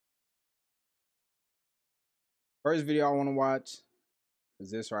First video I want to watch is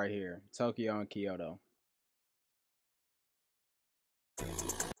this right here, Tokyo and Kyoto.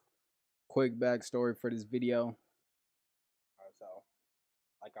 Quick backstory for this video. Alright, so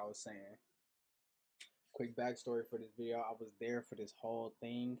like I was saying, quick backstory for this video. I was there for this whole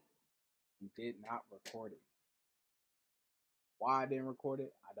thing and did not record it. Why I didn't record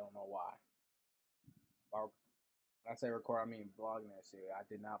it, I don't know why. When I say record, I mean vlogging that shit. I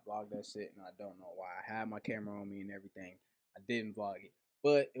did not vlog that shit, and I don't know why. I had my camera on me and everything. I didn't vlog it,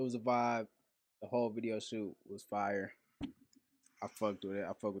 but it was a vibe. The whole video shoot was fire. I fucked with it.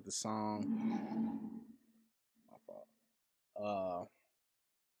 I fucked with the song. My fault.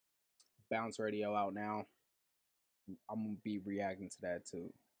 Bounce Radio out now. I'm gonna be reacting to that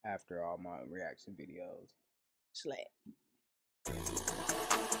too after all my reaction videos. Slap.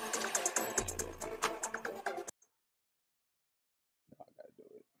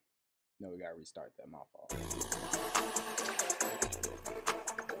 No, we gotta restart that. My fault.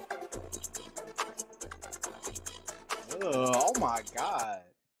 Ugh, oh my god.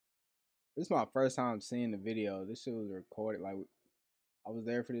 This is my first time seeing the video. This shit was recorded. Like, I was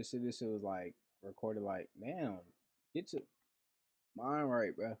there for this shit. This shit was like recorded. Like, damn, get your mind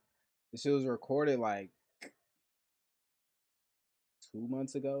right, bro. This shit was recorded like 2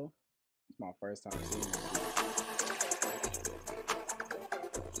 months ago. It's my first time seeing this shit.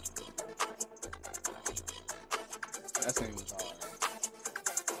 That thing was hard.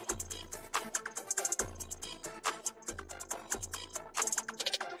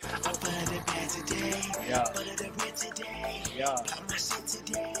 I'm putting it back today. Yeah. Put it in red today. Yeah. Got my shit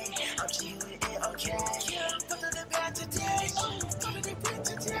today. I'm doing it okay. Yeah. Put it in back today. Put it in red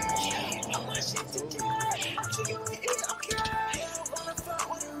today. Got my shit today. I'm doing it okay. Wanna fuck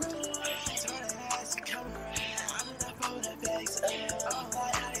with a room. Turn the ass to come around. I'm enough for the bags. Oh,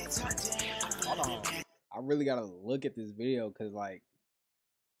 like how they talk down. Hold on. I really gotta look at this video because, like,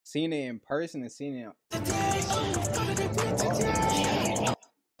 seeing it in person and seeing it.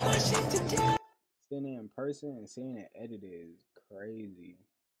 Seeing it in person and seeing it edited is crazy.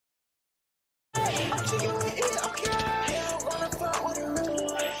 Okay.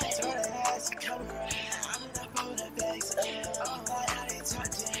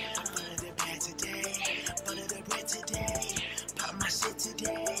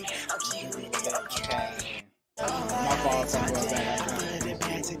 My fault. I'm going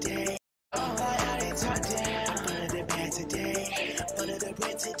back. Today.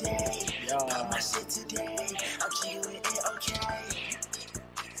 My shit today, I'm doing it okay.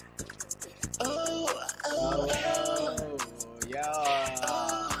 Yeah. I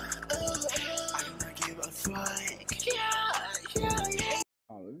do not give a fuck. Yeah.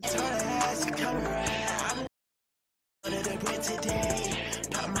 Turn the ass and come around. Put it in red today.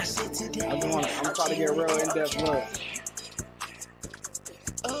 Pop my shit today. I'm trying to get a real in-depth look.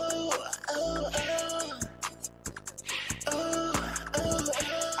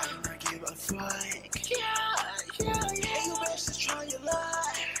 You best to try your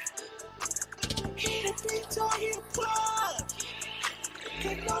life. Hit a bitch on your butt.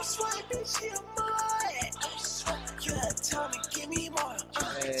 Get no sweat, bitch, here mine. I'm sweating. You had time to give me more.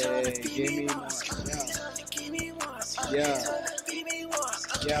 Time to give me more. Time to give me more. Yeah. Time to give me more.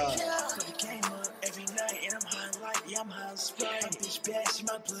 Yeah. Put the game up every night, and I'm high like, yeah, I'm high as Sprite. My bitch bad, she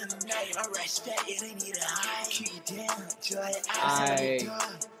my blood tonight. My rash fat, it ain't need a high. Keep you down till I eyes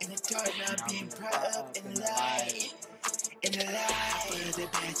in the dark, now being brought up in the light. In the light, put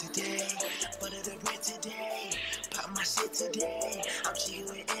it back today, put it in red today, pop my shit today, I'm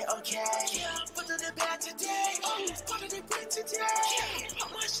doing it okay. Yeah, put it back today, put it in red today,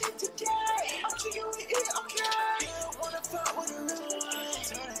 pop my shit today, I'm doing it okay. Wanna fuck with a room,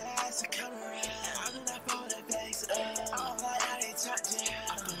 turn the ass and come around. I'm not for the bags up, I don't like how they talk down.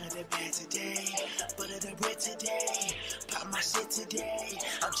 I put it back today, put it in red today, pop my shit today,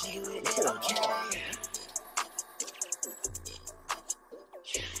 I'm doing it okay.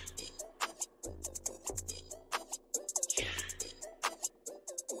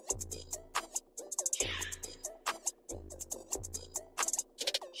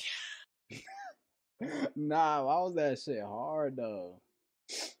 Nah, why was that shit hard though?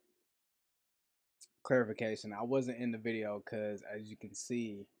 Clarification, I wasn't in the video because, as you can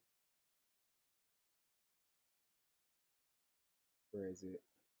see, where is it?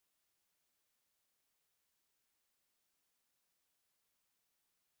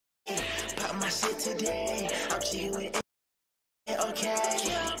 Pop my shit today, I'm doing it okay.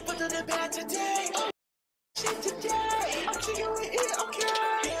 Yeah, put it in bed today. Shit today, I'm doing it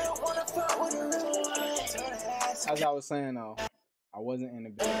okay. Wanna fuck with a little one. As I was saying though, I wasn't in the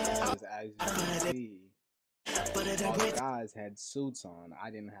video because, as you can see, all the guys had suits on. I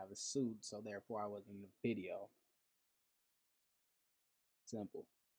didn't have a suit, so therefore I wasn't in the video. Simple.